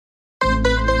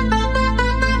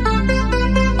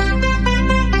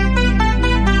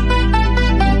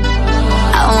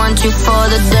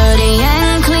the dirty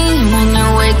and clean. When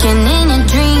you're waking in your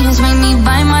dreams, make me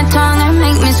bite my tongue and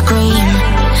make me scream.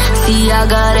 See, I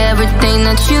got everything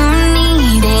that you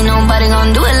need. Ain't nobody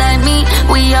gonna do it like me.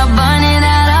 We are burning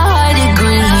at a high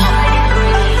degree.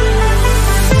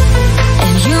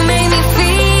 And you make me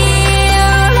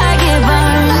feel like it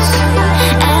burns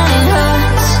and it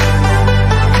hurts.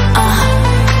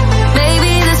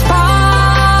 Baby, this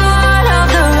part of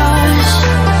the rush,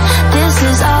 this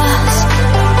is us.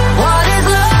 What is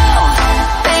love?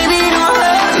 Baby, don't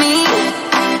hurt me.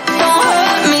 Don't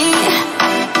hurt me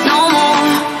no more.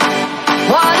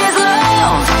 What is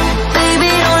love?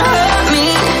 Baby, don't hurt me.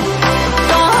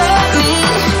 Don't hurt me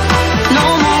no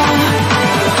more.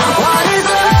 What is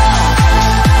love?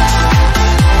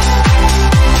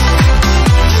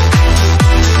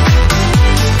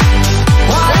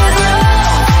 What is love?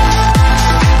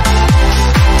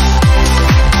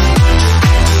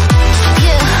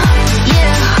 Yeah.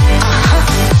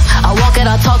 I walk it,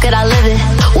 I talk it, I live it.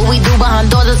 What we do behind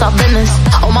doors is our business.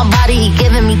 On my body, he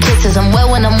giving me kisses. I'm wet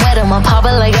when I'm wet, I'm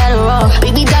popping like Adderall.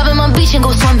 Baby, dive in my beach and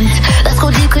go swimming. Let's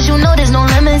go deep, cause you know there's no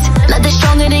limits. Nothing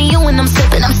stronger than you when I'm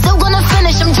sipping. I'm still gonna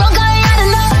finish, I'm drunk, I